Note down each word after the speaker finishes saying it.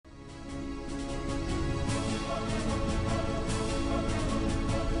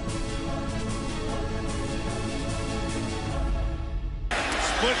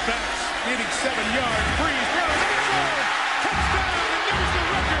Putbacks needing 7 yards. Brees throws end zone. Touchdown, and there's the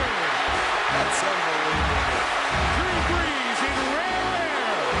record. That's unbelievable. Drew Brees in rare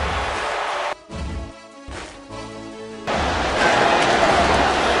air.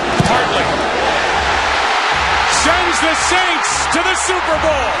 Hartley sends the Saints to the Super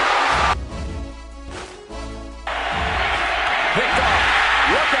Bowl. Picked off.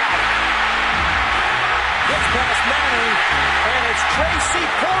 Look out. Gets past Manning, and it's Tracy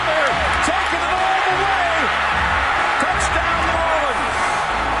Porter taking it all the way. Touchdown, New Orleans.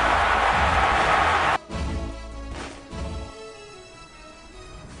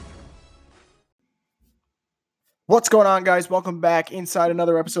 What's going on, guys? Welcome back inside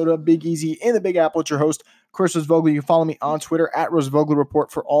another episode of Big Easy in the Big Apple. It's your host, Chris Rosvoglu. You can follow me on Twitter at Rosvoglu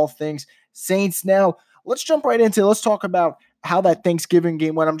Report for all things Saints. Now, let's jump right into it. Let's talk about how that Thanksgiving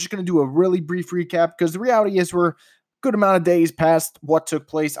game went. I'm just going to do a really brief recap because the reality is we're a good amount of days past what took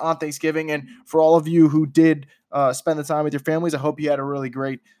place on Thanksgiving. And for all of you who did spend the time with your families, I hope you had a really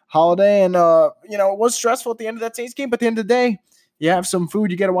great holiday. And, it was stressful at the end of that Saints game, but at the end of the day, you have some food.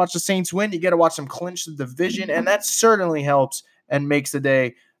 You got to watch the Saints win. You got to watch them clinch the division. And that certainly helps and makes the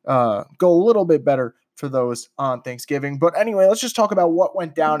day go a little bit better for those on Thanksgiving. But anyway, let's just talk about what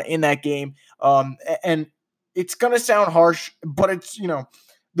went down in that game. And it's going to sound harsh, but it's,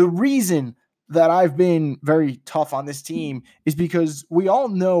 the reason that I've been very tough on this team is because we all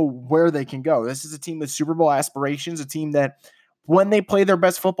know where they can go. This is a team with Super Bowl aspirations, a team that when they play their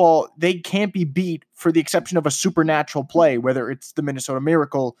best football, they can't be beat for the exception of a supernatural play, whether it's the Minnesota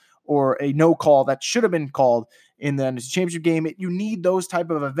Miracle or a no call that should have been called in the NFC Championship game. You need those type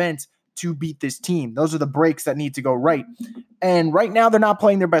of events to beat this team. Those are the breaks that need to go right. And right now, they're not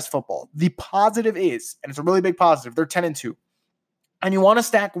playing their best football. The positive is, and it's a really big positive, they're 10-2. And you want to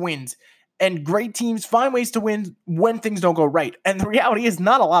stack wins. And great teams find ways to win when things don't go right. And the reality is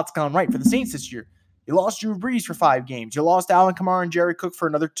not a lot's gone right for the Saints this year. You lost Drew Brees for 5 games. You lost Alvin Kamara and Jerry Cook for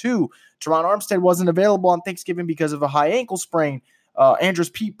another 2. Teron Armstead wasn't available on Thanksgiving because of a high ankle sprain. Andrews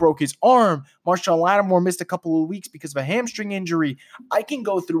Pete broke his arm. Marshawn Lattimore missed a couple of weeks because of a hamstring injury. I can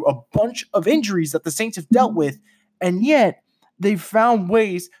go through a bunch of injuries that the Saints have dealt with, and yet they've found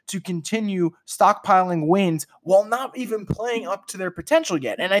ways to continue stockpiling wins while not even playing up to their potential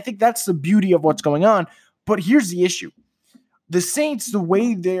yet. And I think that's the beauty of what's going on. But here's the issue. The Saints, the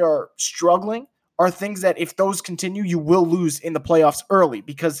way they are struggling, are things that if those continue, you will lose in the playoffs early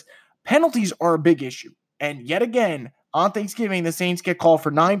because penalties are a big issue. And yet again, on Thanksgiving, the Saints get called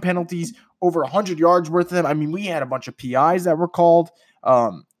for 9 penalties, over 100 yards worth of them. I mean, we had a bunch of PIs that were called.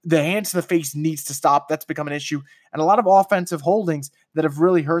 The hands to the face needs to stop. That's become an issue. And a lot of offensive holdings that have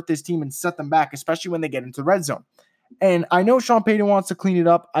really hurt this team and set them back, especially when they get into the red zone. And I know Sean Payton wants to clean it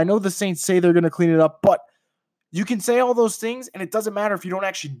up. I know the Saints say they're going to clean it up, but you can say all those things, and it doesn't matter if you don't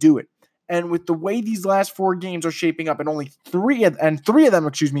actually do it. And with the way these last 4 games are shaping up, and only 3 of them,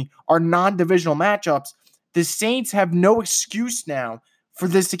 are non-divisional matchups, the Saints have no excuse now for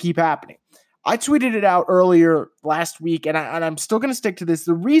this to keep happening. I tweeted it out earlier last week, and I'm still going to stick to this.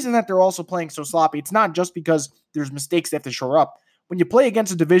 The reason that they're also playing so sloppy, it's not just because there's mistakes they have to shore up. When you play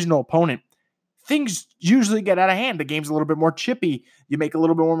against a divisional opponent, things usually get out of hand. The game's a little bit more chippy. You make a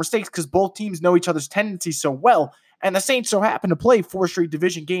little bit more mistakes because both teams know each other's tendencies so well. And the Saints so happen to play 4 straight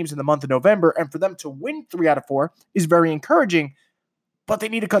division games in the month of November, and for them to win 3 out of 4 is very encouraging, but they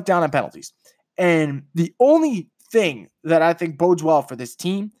need to cut down on penalties. And the only thing that I think bodes well for this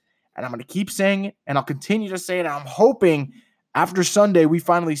team, and I'm going to keep saying it, and I'll continue to say it, and I'm hoping after Sunday we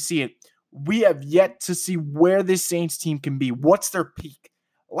finally see it. We have yet to see where this Saints team can be. What's their peak?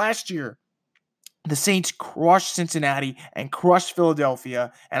 Last year, the Saints crushed Cincinnati and crushed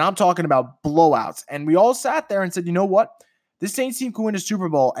Philadelphia, and I'm talking about blowouts. And we all sat there and said, you know what? This Saints team can win a Super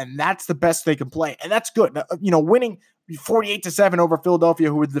Bowl, and that's the best they can play. And that's good. Winning 48-7 over Philadelphia,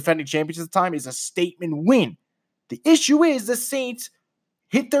 who were the defending champions at the time, is a statement win. The issue is the Saints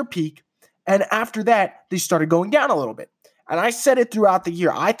hit their peak, and after that, they started going down a little bit. And I said it throughout the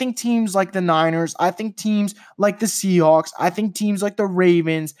year. I think teams like the Niners, I think teams like the Seahawks, I think teams like the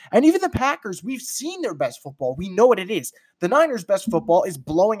Ravens, and even the Packers, we've seen their best football. We know what it is. The Niners' best football is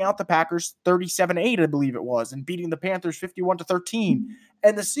blowing out the Packers 37-8, I believe it was, and beating the Panthers 51-13.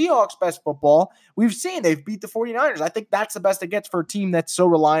 And the Seahawks' best football, we've seen they've beat the 49ers. I think that's the best it gets for a team that's so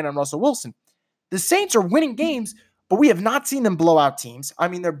reliant on Russell Wilson. The Saints are winning games, but we have not seen them blow out teams. I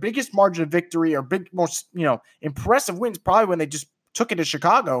mean, their biggest margin of victory or most impressive wins probably when they just took it to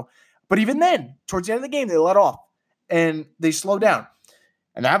Chicago. But even then, towards the end of the game, they let off and they slow down.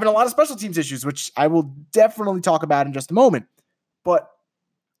 And they're having a lot of special teams issues, which I will definitely talk about in just a moment. But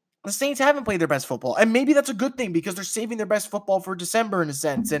The Saints haven't played their best football. And maybe that's a good thing because they're saving their best football for December in a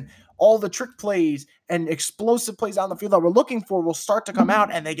sense. And all the trick plays and explosive plays on the field that we're looking for will start to come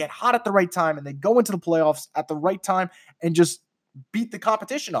out, and they get hot at the right time and they go into the playoffs at the right time and just beat the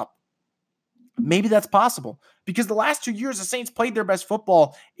competition up. Maybe that's possible because the last 2 years, the Saints played their best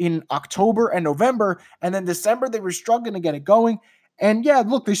football in October and November. And then December, they were struggling to get it going. And yeah,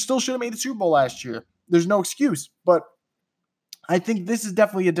 look, they still should have made the Super Bowl last year. There's no excuse. But I think this is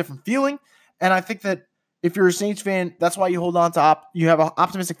definitely a different feeling. And I think that if you're a Saints fan, that's why you hold on to you have an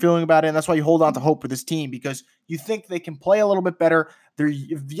optimistic feeling about it. And that's why you hold on to hope for this team because you think they can play a little bit better. They're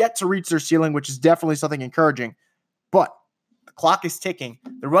yet to reach their ceiling, which is definitely something encouraging. But the clock is ticking.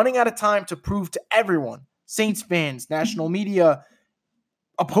 They're running out of time to prove to everyone, Saints fans, national media,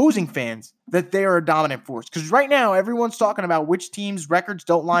 opposing fans, that they are a dominant force. Because right now, everyone's talking about which teams' records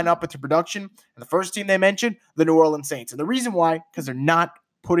don't line up with their production. And the first team they mentioned, the New Orleans Saints. And the reason why, because they're not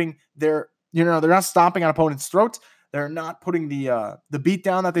putting they're not stomping on opponents' throats. They're not putting the beat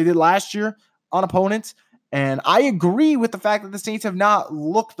down that they did last year on opponents. And I agree with the fact that the Saints have not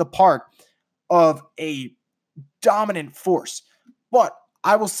looked the part of a dominant force. But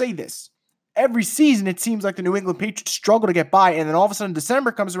I will say this. Every season, it seems like the New England Patriots struggle to get by, and then all of a sudden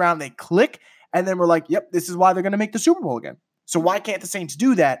December comes around, they click, and then we're like, yep, this is why they're going to make the Super Bowl again. So why can't the Saints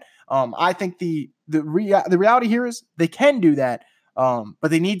do that? I think the reality here is they can do that, but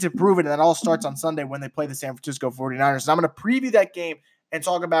they need to prove it, and that all starts on Sunday when they play the San Francisco 49ers. So I'm going to preview that game and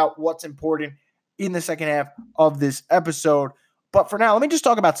talk about what's important in the second half of this episode. But for now, let me just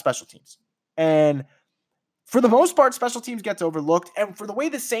talk about special teams. And for the most part, special teams gets overlooked. And for the way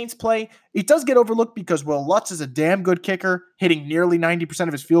the Saints play, it does get overlooked because Will Lutz is a damn good kicker, hitting nearly 90%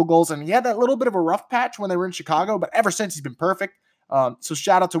 of his field goals. And he had that little bit of a rough patch when they were in Chicago, but ever since he's been perfect. So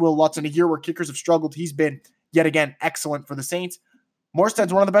shout out to Will Lutz. In a year where kickers have struggled, he's been, yet again, excellent for the Saints.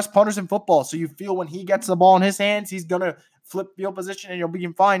 Morstead's one of the best punters in football. So you feel when he gets the ball in his hands, he's going to flip field position and he'll be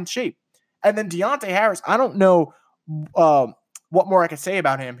in fine shape. And then Deontay Harris, I don't know what more I can say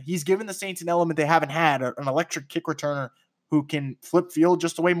about him. He's given the Saints an element they haven't had, an electric kick returner who can flip field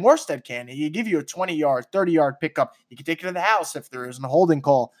just the way Morstead can. He give you a 20-yard, 30-yard pickup. He can take it to the house if there isn't a holding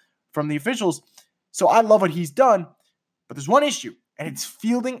call from the officials. So I love what he's done, but there's one issue, and it's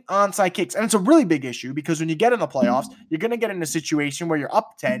fielding onside kicks. And it's a really big issue because when you get in the playoffs, you're going to get in a situation where you're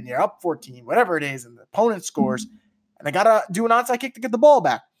up 10, you're up 14, whatever it is, and the opponent scores, and they got to do an onside kick to get the ball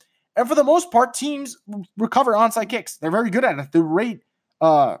back. And for the most part, teams recover onside kicks. They're very good at it. The rate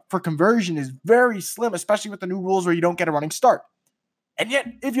for conversion is very slim, especially with the new rules where you don't get a running start. And yet,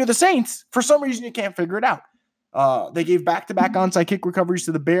 if you're the Saints, for some reason, you can't figure it out. They gave back-to-back onside kick recoveries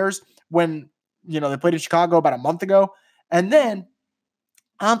to the Bears when they played in Chicago about a month ago. And then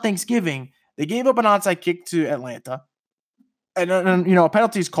on Thanksgiving, they gave up an onside kick to Atlanta. And a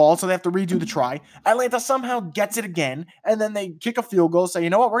penalty is called, so they have to redo the try. Atlanta somehow gets it again, and then they kick a field goal, say, you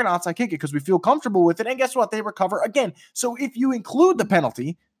know what, we're going to onside kick it because we feel comfortable with it. And guess what? They recover again. So if you include the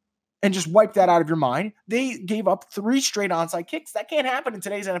penalty and just wipe that out of your mind, they gave up 3 straight onside kicks. That can't happen in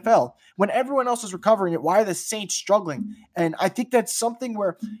today's NFL. When everyone else is recovering it, why are the Saints struggling? And I think that's something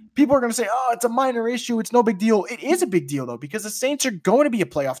where people are going to say, oh, it's a minor issue. It's no big deal. It is a big deal, though, because the Saints are going to be a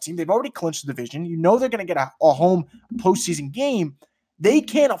playoff team. They've already clinched the division. You know they're going to get a home postseason game. They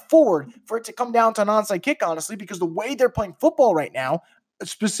can't afford for it to come down to an onside kick, honestly, because the way they're playing football right now,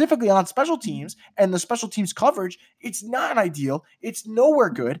 specifically on special teams and the special teams coverage, it's not ideal. It's nowhere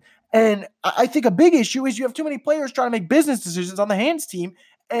good. And I think a big issue is you have too many players trying to make business decisions on the hands team.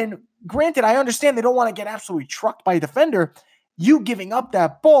 And granted, I understand they don't want to get absolutely trucked by a defender. You giving up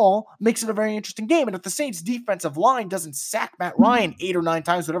that ball makes it a very interesting game. And if the Saints defensive line doesn't sack Matt Ryan 8 or 9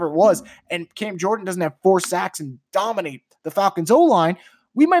 times, whatever it was, and Cam Jordan doesn't have 4 sacks and dominate the Falcons O-line,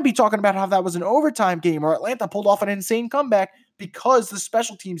 we might be talking about how that was an overtime game or Atlanta pulled off an insane comeback because the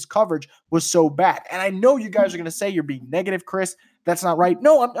special teams coverage was so bad. And I know you guys are going to say you're being negative, Chris. That's not right.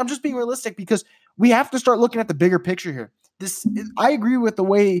 No, I'm just being realistic because we have to start looking at the bigger picture here. I agree with the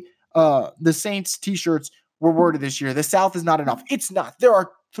way the Saints t-shirts were worded this year. The South is not enough. It's not. There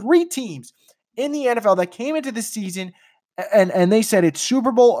are 3 teams in the NFL that came into this season and they said it's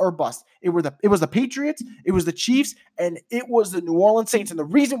Super Bowl or bust. It was the Patriots, it was the Chiefs, and it was the New Orleans Saints. And the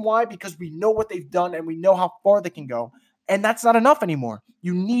reason why, because we know what they've done and we know how far they can go. And that's not enough anymore.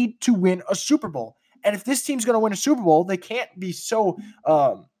 You need to win a Super Bowl. And if this team's going to win a Super Bowl, they can't be so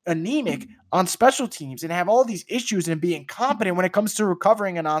anemic on special teams and have all these issues and be incompetent when it comes to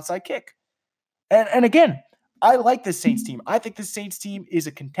recovering an onside kick. And again, I like this Saints team. I think this Saints team is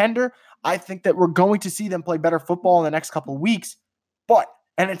a contender. I think that we're going to see them play better football in the next couple of weeks. But,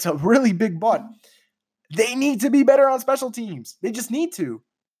 and it's a really big but, they need to be better on special teams. They just need to.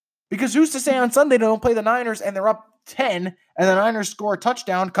 Because who's to say on Sunday they don't play the Niners and they're up 10 and the Niners score a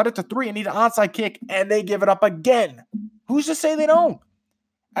touchdown, cut it to 3 and need an onside kick and they give it up again? Who's to say they don't?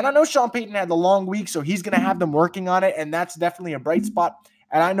 And I know Sean Payton had the long week, so he's going to have them working on it, and that's definitely a bright spot.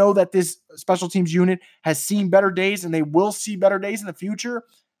 And I know that this special teams unit has seen better days, and they will see better days in the future,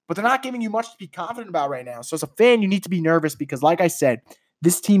 but they're not giving you much to be confident about right now. So as a fan, you need to be nervous because, like I said,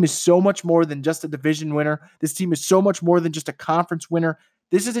 this team is so much more than just a division winner. This team is so much more than just a conference winner.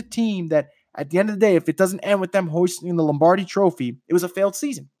 This is a team that, at the end of the day, if it doesn't end with them hoisting the Lombardi Trophy, it was a failed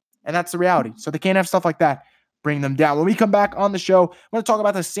season. And that's the reality. So they can't have stuff like that bring them down. When we come back on the show, I'm going to talk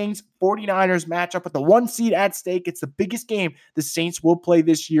about the Saints 49ers matchup with the 1 seed at stake. It's the biggest game the Saints will play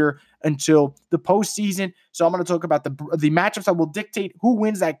this year until the postseason. So I'm going to talk about the matchups that will dictate who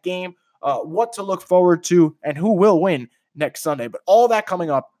wins that game, what to look forward to, and who will win next Sunday. But all that coming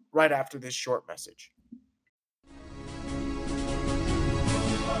up right after this short message.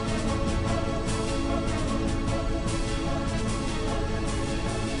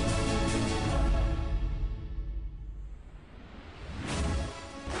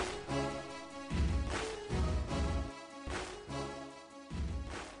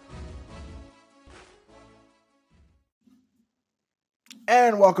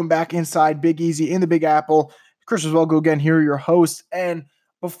 And welcome back inside Big Easy in the Big Apple. Chris Oswaldo again here, your host. And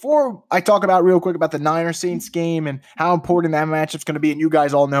before I talk about real quick about the Niners Saints game and how important that matchup's going to be, and you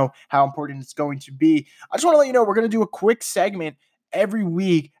guys all know how important it's going to be, I just want to let you know we're going to do a quick segment every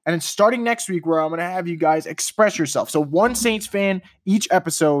week, and it's starting next week where I'm going to have you guys express yourself. So one Saints fan each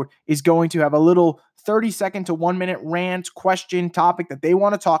episode is going to have a little 30-second to 1-minute rant, question, topic that they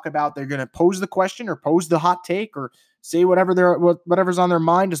want to talk about. They're going to pose the question or pose the hot take or say whatever's on their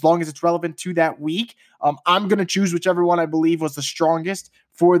mind as long as it's relevant to that week. I'm going to choose whichever one I believe was the strongest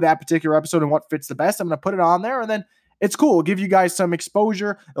for that particular episode and what fits the best. I'm going to put it on there, and then it's cool. It'll give you guys some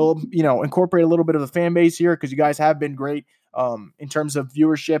exposure. It'll, incorporate a little bit of the fan base here because you guys have been great in terms of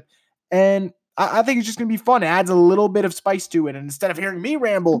viewership. And I think it's just going to be fun. It adds a little bit of spice to it. And instead of hearing me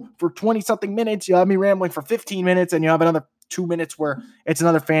ramble for 20-something minutes, you'll have me rambling for 15 minutes, and you'll have another 2 minutes where it's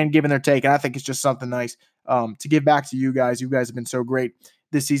another fan giving their take. And I think it's just something nice to give back to you guys. You guys have been so great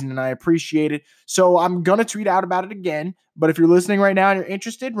this season, and I appreciate it. So I'm going to tweet out about it again. But if you're listening right now and you're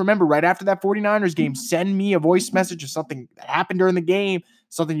interested, remember, right after that 49ers game, send me a voice message of something that happened during the game,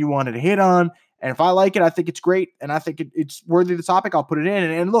 something you wanted to hit on. And if I like it, I think it's great, and I think it's worthy of the topic, I'll put it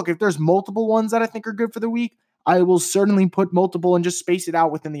in. And look, if there's multiple ones that I think are good for the week, I will certainly put multiple and just space it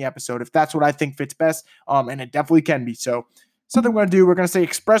out within the episode if that's what I think fits best, and it definitely can be. So something we're going to do, we're going to say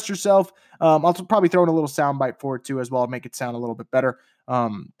express yourself. I'll probably throw in a little soundbite for it too as well, make it sound a little bit better.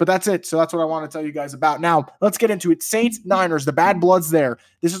 But that's it. So that's what I want to tell you guys about. Now, let's get into it. Saints, Niners, the bad blood's there.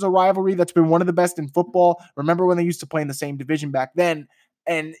 This is a rivalry that's been one of the best in football. Remember when they used to play in the same division back then?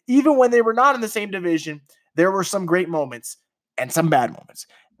 And even when they were not in the same division, there were some great moments and some bad moments.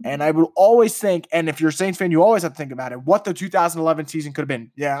 And I will always think, and if you're a Saints fan, you always have to think about it, what the 2011 season could have been.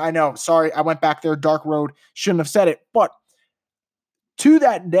 Yeah, I know. Sorry, I went back there, dark road. Shouldn't have said it. But to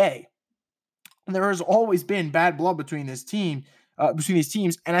that day, there has always been bad blood between these teams.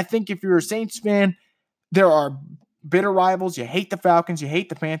 And I think if you're a Saints fan, there are bitter rivals. You hate the Falcons, you hate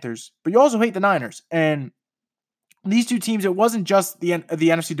the Panthers, but you also hate the Niners. And these two teams, it wasn't just the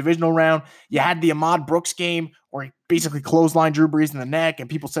NFC divisional round. You had the Ahmad Brooks game where he basically clotheslined Drew Brees in the neck, and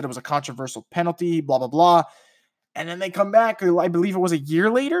people said it was a controversial penalty, blah, blah, blah. And then they come back, I believe it was a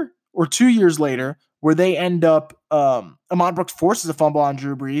year later or 2 years later, where they end up, Ahmad Brooks forces a fumble on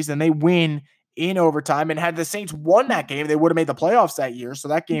Drew Brees, and they win in overtime. And had the Saints won that game, they would have made the playoffs that year. So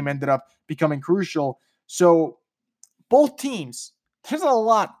that game ended up becoming crucial. So both teams, there's a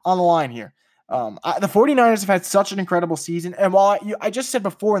lot on the line here. The 49ers have had such an incredible season. And while I just said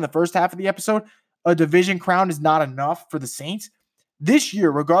before in the first half of the episode, a division crown is not enough for the Saints, this year,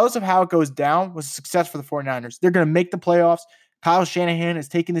 regardless of how it goes down, was a success for the 49ers. They're going to make the playoffs. Kyle Shanahan has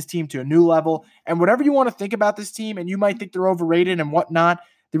taken this team to a new level. And whatever you want to think about this team, and you might think they're overrated and whatnot,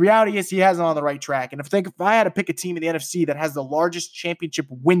 the reality is he has them on the right track. And if I had to pick a team in the NFC that has the largest championship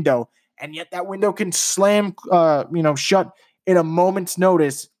window, and yet that window can slam shut in a moment's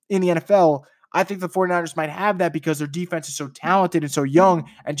notice in the NFL, I think the 49ers might have that because their defense is so talented and so young.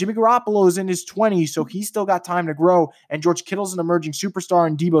 And Jimmy Garoppolo is in his 20s, so he's still got time to grow. And George Kittle's an emerging superstar,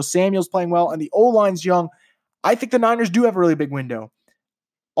 and Deebo Samuel's playing well, and the O-line's young. I think the Niners do have a really big window.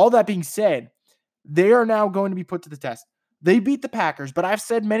 All that being said, they are now going to be put to the test. They beat the Packers, but I've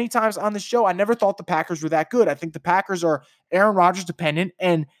said many times on the show, I never thought the Packers were that good. I think the Packers are Aaron Rodgers dependent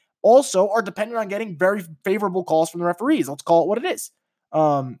and also are dependent on getting very favorable calls from the referees. Let's call it what it is.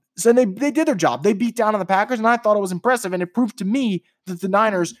 So they did their job. They beat down on the Packers, and I thought it was impressive, and it proved to me that the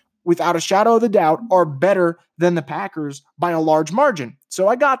Niners without a shadow of the doubt, are better than the Packers by a large margin. So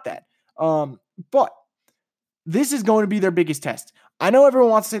I got that. But this is going to be their biggest test. I know everyone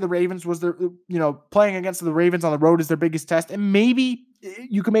wants to say the Ravens was their, playing against the Ravens on the road is their biggest test. And maybe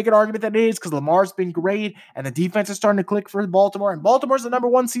you can make an argument that it is because Lamar's been great and the defense is starting to click for Baltimore. And Baltimore's the number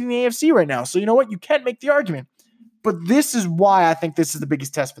one seed in the AFC right now. So you know what? You can make the argument. But this is why I think this is the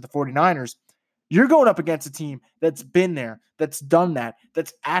biggest test for the 49ers. You're going up against a team that's been there, that's done that,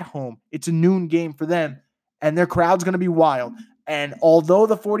 that's at home. It's a noon game for them, and their crowd's going to be wild. And although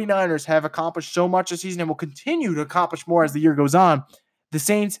the 49ers have accomplished so much this season and will continue to accomplish more as the year goes on, the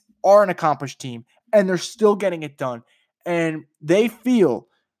Saints are an accomplished team, and they're still getting it done. And they feel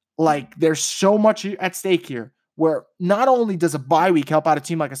like there's so much at stake here, where not only does a bye week help out a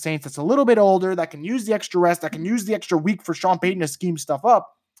team like a Saints that's a little bit older, that can use the extra rest, that can use the extra week for Sean Payton to scheme stuff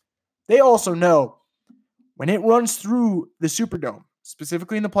up, they also know when it runs through the Superdome,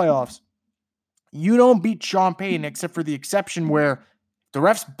 specifically in the playoffs, you don't beat Sean Payton except for the exception where the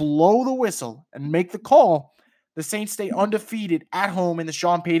refs blow the whistle and make the call. The Saints stay undefeated at home in the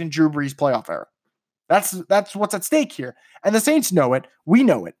Sean Payton, Drew Brees playoff era. That's what's at stake here. And the Saints know it. We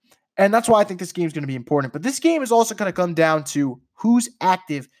know it. And that's why I think this game is going to be important. But this game is also going to come down to who's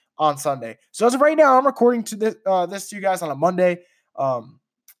active on Sunday. So as of right now, I'm recording to this to you guys on a Monday. And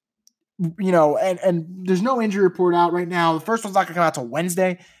there's no injury report out right now. The first one's not going to come out till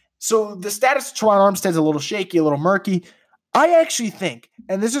Wednesday. So the status of Terron Armstead's a little shaky, a little murky. I actually think,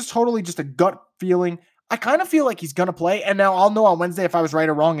 and this is totally just a gut feeling, I kind of feel like he's going to play. And now I'll know on Wednesday if I was right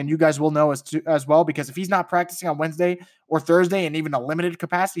or wrong, and you guys will know as well, because if he's not practicing on Wednesday or Thursday and even a limited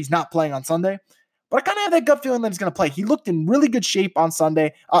capacity, he's not playing on Sunday. But I kind of have that gut feeling that he's going to play. He looked in really good shape on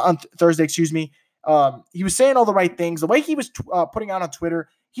Thursday. He was saying all the right things. The way he was putting out on Twitter,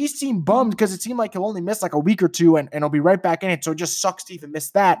 he seemed bummed because it seemed like he'll only miss like a week or two and he'll be right back in it. So it just sucks to even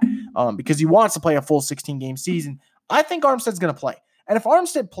miss that because he wants to play a full 16-game season. I think Armstead's going to play. And if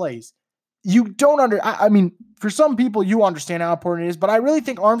Armstead plays, you don't for some people, you understand how important it is, but I really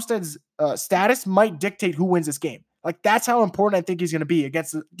think Armstead's status might dictate who wins this game. Like, that's how important I think he's going to be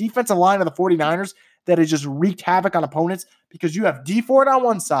against the defensive line of the 49ers that has just wreaked havoc on opponents, because you have Dee Ford on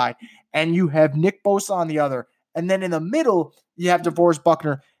one side and you have Nick Bosa on the other. And then in the middle, you have DeForest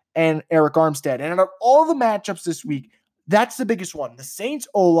Buckner and Eric Armstead. And out of all the matchups this week, that's the biggest one. The Saints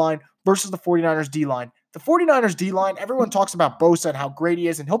O-line versus the 49ers D-line. The 49ers D-line, everyone talks about Bosa and how great he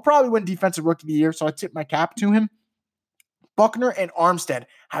is, and he'll probably win Defensive Rookie of the Year, so I tip my cap to him. Buckner and Armstead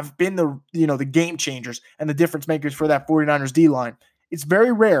have been the game changers and the difference makers for that 49ers D-line. It's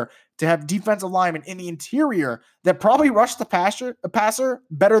very rare to have defensive linemen in the interior that probably rush the passer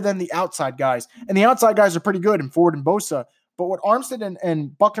better than the outside guys. And the outside guys are pretty good in Ford and Bosa. But what Armstead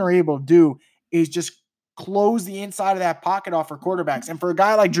and Buckner are able to do is just close the inside of that pocket off for quarterbacks. And for a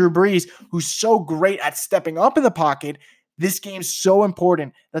guy like Drew Brees, who's so great at stepping up in the pocket, this game's so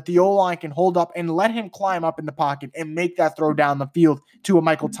important that the O-line can hold up and let him climb up in the pocket and make that throw down the field to a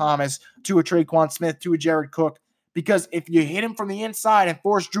Michael Thomas, to a Traquan Smith, to a Jared Cook. Because if you hit him from the inside and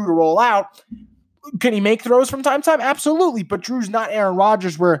force Drew to roll out, can he make throws from time to time? Absolutely. But Drew's not Aaron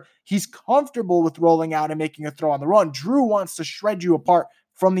Rodgers where he's comfortable with rolling out and making a throw on the run. Drew wants to shred you apart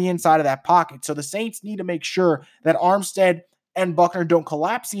from the inside of that pocket. So the Saints need to make sure that Armstead and Buckner don't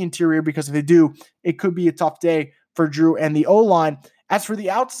collapse the interior, because if they do, it could be a tough day for Drew and the O-line. As for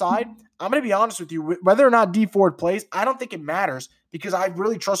the outside, I'm going to be honest with you. Whether or not Dee Ford plays, I don't think it matters, because I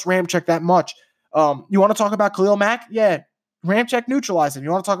really trust Ramczyk that much. You want to talk about Khalil Mack? Yeah, Ramczyk neutralized him.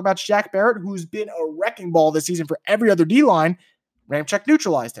 You want to talk about Shaq Barrett, who's been a wrecking ball this season for every other D-line? Ramczyk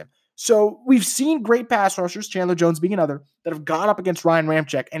neutralized him. So we've seen great pass rushers, Chandler Jones being another, that have gone up against Ryan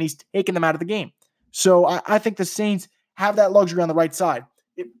Ramczyk, and he's taken them out of the game. So I think the Saints have that luxury on the right side.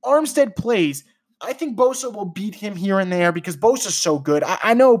 If Armstead plays, I think Bosa will beat him here and there, because Bosa's so good.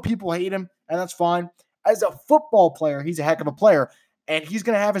 I know people hate him, and that's fine. As a football player, he's a heck of a player, and he's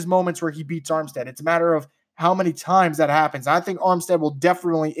going to have his moments where he beats Armstead. It's a matter of how many times that happens. I think Armstead will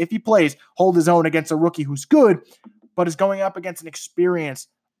definitely, if he plays, hold his own against a rookie who's good, but is going up against an experienced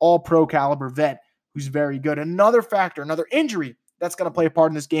all-pro caliber vet who's very good. Another factor, another injury that's going to play a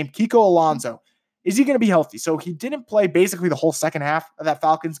part in this game, Kiko Alonso. Is he going to be healthy? So he didn't play basically the whole second half of that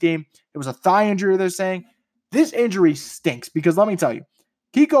Falcons game. It was a thigh injury, they're saying. This injury stinks, because let me tell you,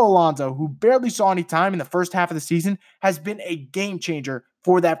 Kiko Alonso, who barely saw any time in the first half of the season, has been a game changer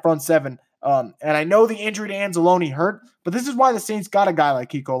for that front seven. And I know the injury to Anzalone hurt, but this is why the Saints got a guy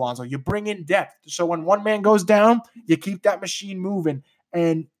like Kiko Alonso. You bring in depth. So when one man goes down, you keep that machine moving.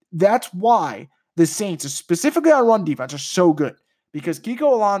 And that's why the Saints, specifically on run defense, are so good. Because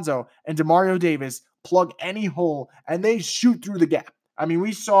Kiko Alonso and Demario Davis plug any hole, and they shoot through the gap. I mean,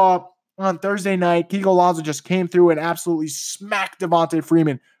 we saw on Thursday night, Kiko Alonso just came through and absolutely smacked Devontae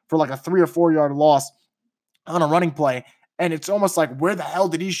Freeman for like a 3 or 4 yard loss on a running play. And it's almost like, where the hell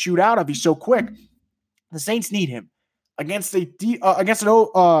did he shoot out of? He's so quick. The Saints need him against an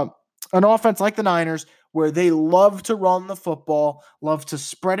offense like the Niners, where they love to run the football, love to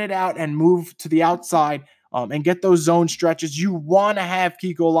spread it out and move to the outside and get those zone stretches. You want to have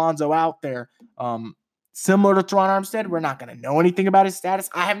Kiko Alonso out there. Similar to Teron Armstead, we're not going to know anything about his status.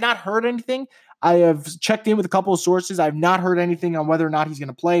 I have not heard anything. I have checked in with a couple of sources. I have not heard anything on whether or not he's going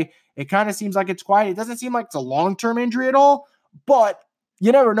to play. It kind of seems like it's quiet. It doesn't seem like it's a long-term injury at all, but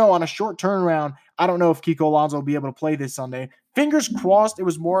you never know. On a short turnaround, I don't know if Kiko Alonso will be able to play this Sunday. Fingers crossed it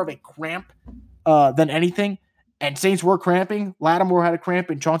was more of a cramp than anything, and Saints were cramping. Lattimore had a cramp,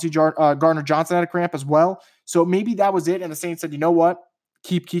 and Chauncey Gardner-Johnson had a cramp as well. So maybe that was it, and the Saints said, you know what?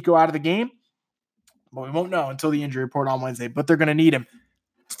 Keep Kiko out of the game. But we won't know until the injury report on Wednesday, but they're going to need him.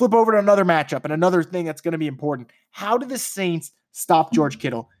 Let's flip over to another matchup and another thing that's going to be important. How do the Saints stop George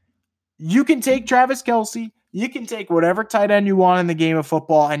Kittle? You can take Travis Kelce. You can take whatever tight end you want in the game of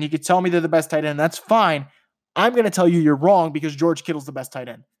football, and you can tell me they're the best tight end. That's fine. I'm going to tell you you're wrong because George Kittle's the best tight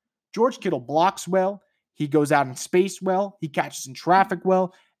end. George Kittle blocks well. He goes out in space well. He catches in traffic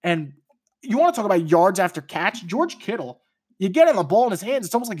well. And you want to talk about yards after catch? George Kittle, you get him the ball in his hands,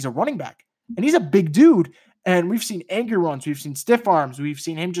 it's almost like he's a running back. And he's a big dude. And we've seen angry runs. We've seen stiff arms. We've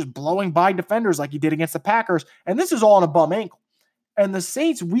seen him just blowing by defenders like he did against the Packers. And this is all on a bum ankle. And the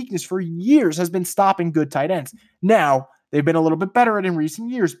Saints' weakness for years has been stopping good tight ends. Now, they've been a little bit better at it in recent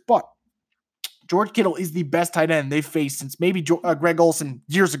years, but George Kittle is the best tight end they've faced since maybe Greg Olsen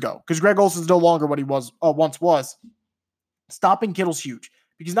years ago, because Greg Olsen's no longer what he once was. Stopping Kittle's huge,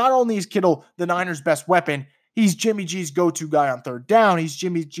 because not only is Kittle the Niners' best weapon, he's Jimmy G's go-to guy on third down. He's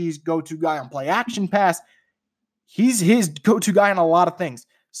Jimmy G's go-to guy on play action pass. He's his go-to guy on a lot of things.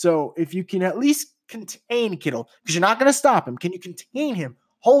 So if you can at least contain Kittle, because you're not going to stop him, can you contain him?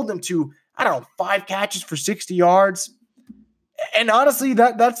 Hold him to, 5 catches for 60 yards? And honestly,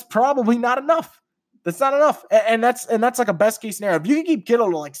 that's probably not enough. That's not enough. And that's like a best-case scenario. If you can keep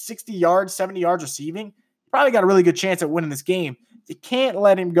Kittle to like 60 yards, 70 yards receiving, you probably got a really good chance at winning this game. You can't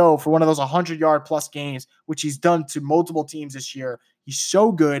let him go for one of those 100-yard plus games, which he's done to multiple teams this year. He's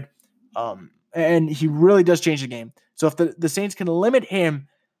so good, and he really does change the game. So if the Saints can limit him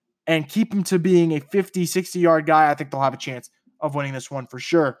and keep him to being a 50, 60-yard guy, I think they'll have a chance of winning this one for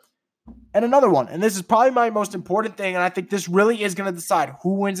sure. And another one, and this is probably my most important thing, and I think this really is going to decide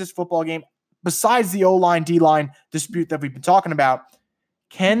who wins this football game, besides the O-line, D-line dispute that we've been talking about.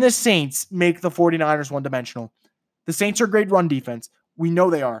 Can the Saints make the 49ers one-dimensional? The Saints are a great run defense. We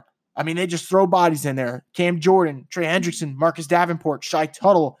know they are. I mean, they just throw bodies in there. Cam Jordan, Trey Hendrickson, Marcus Davenport, Shai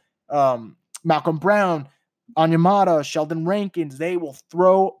Tuttle, Malcolm Brown, Onyemata, Sheldon Rankins. They will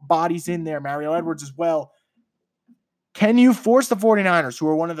throw bodies in there. Mario Edwards as well. Can you force the 49ers, who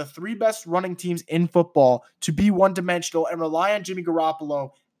are one of the 3 best running teams in football, to be one-dimensional and rely on Jimmy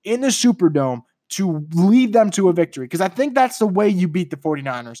Garoppolo in the Superdome to lead them to a victory? Because I think that's the way you beat the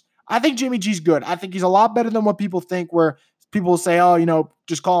 49ers. I think Jimmy G's good. I think he's a lot better than what people think, where people say,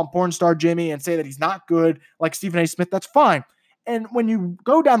 just call him porn star Jimmy and say that he's not good, like Stephen A. Smith. That's fine. And when you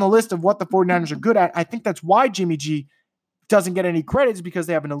go down the list of what the 49ers are good at, I think that's why Jimmy G doesn't get any credits, because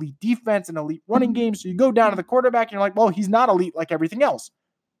they have an elite defense and elite running game. So you go down to the quarterback and you're like, well, he's not elite like everything else.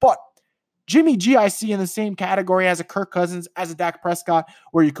 But Jimmy G I see in the same category as a Kirk Cousins, as a Dak Prescott,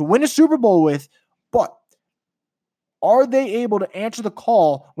 where you can win a Super Bowl with, but are they able to answer the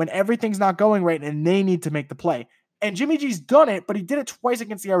call when everything's not going right and they need to make the play? And Jimmy G's done it, but he did it twice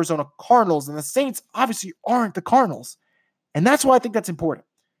against the Arizona Cardinals, and the Saints obviously aren't the Cardinals. And that's why I think that's important.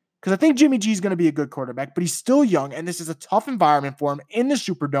 Because I think Jimmy G is going to be a good quarterback, but he's still young, and this is a tough environment for him in the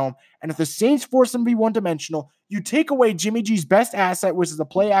Superdome. And if the Saints force him to be one-dimensional, you take away Jimmy G's best asset, which is a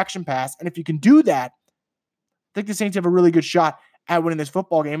play-action pass. And if you can do that, I think the Saints have a really good shot at winning this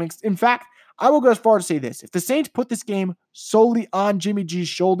football game. In fact, I will go as far as to say this. If the Saints put this game solely on Jimmy G's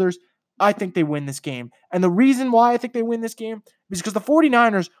shoulders, I think they win this game. And the reason why I think they win this game is because the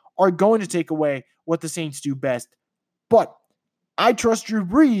 49ers are going to take away what the Saints do best. But I trust Drew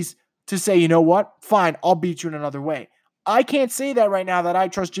Brees to say, you know what? Fine, I'll beat you in another way. I can't say that right now, that I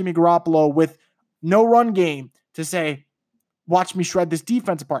trust Jimmy Garoppolo with no run game to say, watch me shred this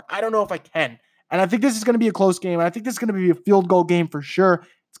defense apart. I don't know if I can. And I think this is going to be a close game. And I think this is going to be a field goal game for sure.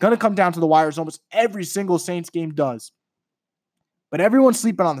 It's going to come down to the wires. Almost every single Saints game does. But everyone's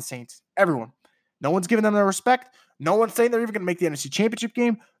sleeping on the Saints. Everyone. No one's giving them their respect. No one's saying they're even going to make the NFC Championship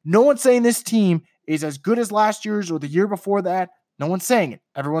game. No one's saying this team is as good as last year's or the year before that. No one's saying it.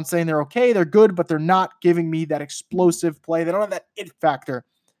 Everyone's saying they're okay, they're good, but they're not giving me that explosive play. They don't have that it factor.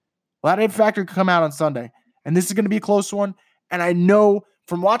 Well, that it factor could come out on Sunday. And this is going to be a close one. And I know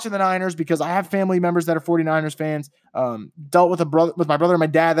from watching the Niners, because I have family members that are 49ers fans, dealt with my brother and my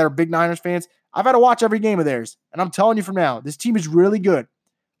dad that are big Niners fans. I've had to watch every game of theirs. And I'm telling you from now, this team is really good.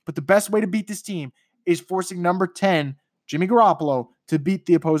 But the best way to beat this team is forcing number 10, Jimmy Garoppolo, to beat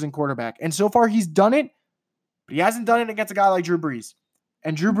the opposing quarterback. And so far, he's done it, but he hasn't done it against a guy like Drew Brees.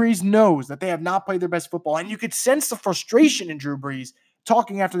 And Drew Brees knows that they have not played their best football. And you could sense the frustration in Drew Brees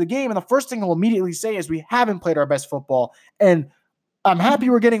talking after the game. And the first thing he'll immediately say is, we haven't played our best football. And I'm happy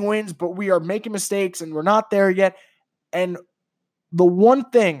we're getting wins, but we are making mistakes and we're not there yet. And the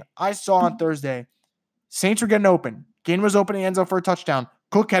one thing I saw on Thursday, Saints were getting open. Gain was open in the end zone for a touchdown.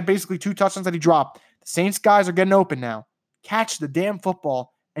 Cook had basically 2 touchdowns that he dropped. The Saints guys are getting open now. Catch the damn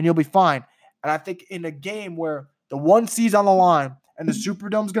football and you'll be fine. And I think in a game where the 1 seed's on the line and the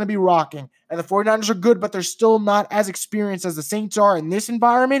Superdome's going to be rocking and the 49ers are good, but they're still not as experienced as the Saints are in this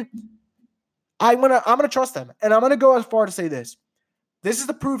environment, I'm gonna trust them. And I'm going to go as far to say this. This is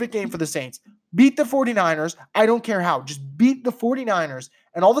the prove-it game for the Saints. Beat the 49ers. I don't care how. Just beat the 49ers.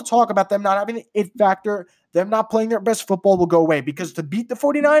 And all the talk about them not having the it factor, them not playing their best football will go away. Because to beat the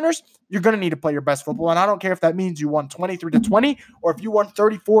 49ers, you're going to need to play your best football. And I don't care if that means you won 23-20 or if you won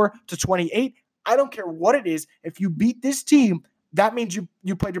 34-28. I don't care what it is. If you beat this team, that means you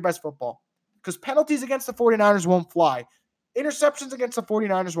played your best football. Because penalties against the 49ers won't fly. Interceptions against the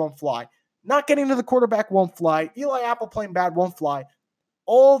 49ers won't fly. Not getting to the quarterback won't fly. Eli Apple playing bad won't fly.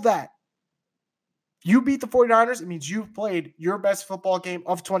 All that. You beat the 49ers, it means you've played your best football game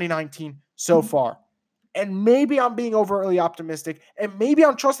of 2019 so far. And maybe I'm being overly optimistic, and maybe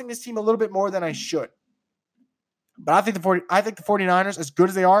I'm trusting this team a little bit more than I should. But I think the 49ers, as good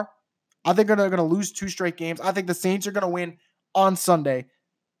as they are, I think they're going to lose 2 straight games. I think the Saints are going to win on Sunday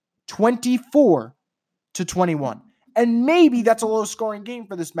 24-21. And maybe that's a low-scoring game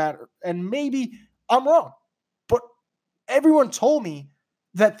for this matter. And maybe I'm wrong. But everyone told me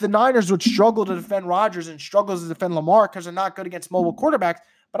that the Niners would struggle to defend Rodgers and struggle to defend Lamar because they're not good against mobile quarterbacks,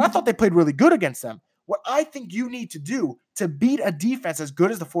 but I thought they played really good against them. What I think you need to do to beat a defense as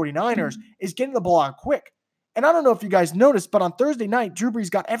good as the 49ers is getting the ball out quick. And I don't know if you guys noticed, but on Thursday night, Drew Brees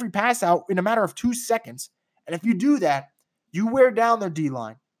got every pass out in a matter of 2 seconds. And if you do that, you wear down their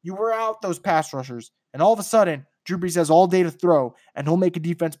D-line. You wear out those pass rushers. And all of a sudden, Drew Brees has all day to throw, and he'll make a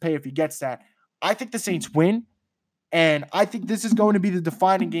defense pay if he gets that. I think the Saints win. And I think this is going to be the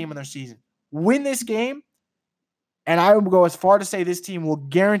defining game of their season. Win this game, and I will go as far to say this team will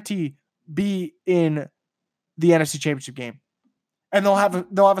guarantee be in the NFC Championship game. And they'll have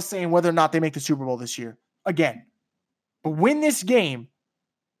a say in whether or not they make the Super Bowl this year. Again. But win this game,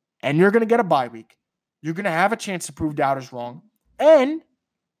 and you're going to get a bye week. You're going to have a chance to prove doubters wrong. And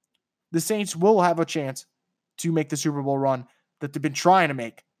the Saints will have a chance to make the Super Bowl run that they've been trying to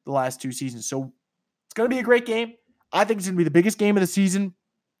make the last 2 seasons. So it's going to be a great game. I think it's going to be the biggest game of the season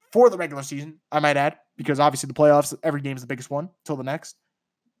for the regular season, I might add, because obviously the playoffs, every game is the biggest one until the next.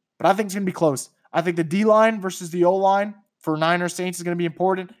 But I think it's going to be close. I think the D-line versus the O-line for Niners Saints is going to be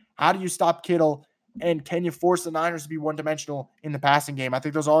important. How do you stop Kittle? And can you force the Niners to be one-dimensional in the passing game? I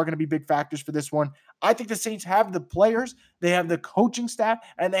think those are going to be big factors for this one. I think the Saints have the players, they have the coaching staff,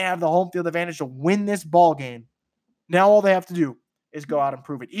 and they have the home field advantage to win this ball game. Now all they have to do is go out and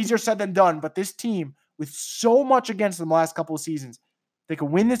prove it. Easier said than done, but this team, with so much against them the last couple of seasons, they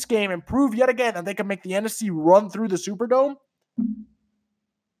can win this game and prove yet again that they can make the NFC run through the Superdome.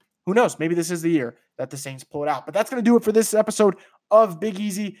 Who knows? Maybe this is the year that the Saints pull it out. But that's going to do it for this episode of Big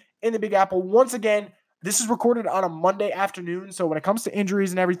Easy in the Big Apple. Once again, this is recorded on a Monday afternoon. So when it comes to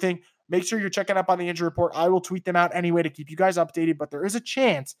injuries and everything, make sure you're checking up on the injury report. I will tweet them out anyway to keep you guys updated. But there is a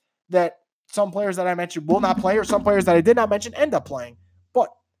chance that some players that I mentioned will not play, or some players that I did not mention end up playing. But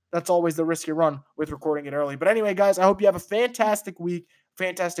that's always the risk you run with recording it early. But anyway, guys, I hope you have a fantastic week,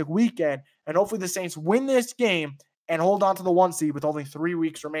 fantastic weekend, and hopefully the Saints win this game and hold on to the 1 seed with only 3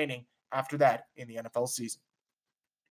 weeks remaining after that in the NFL season.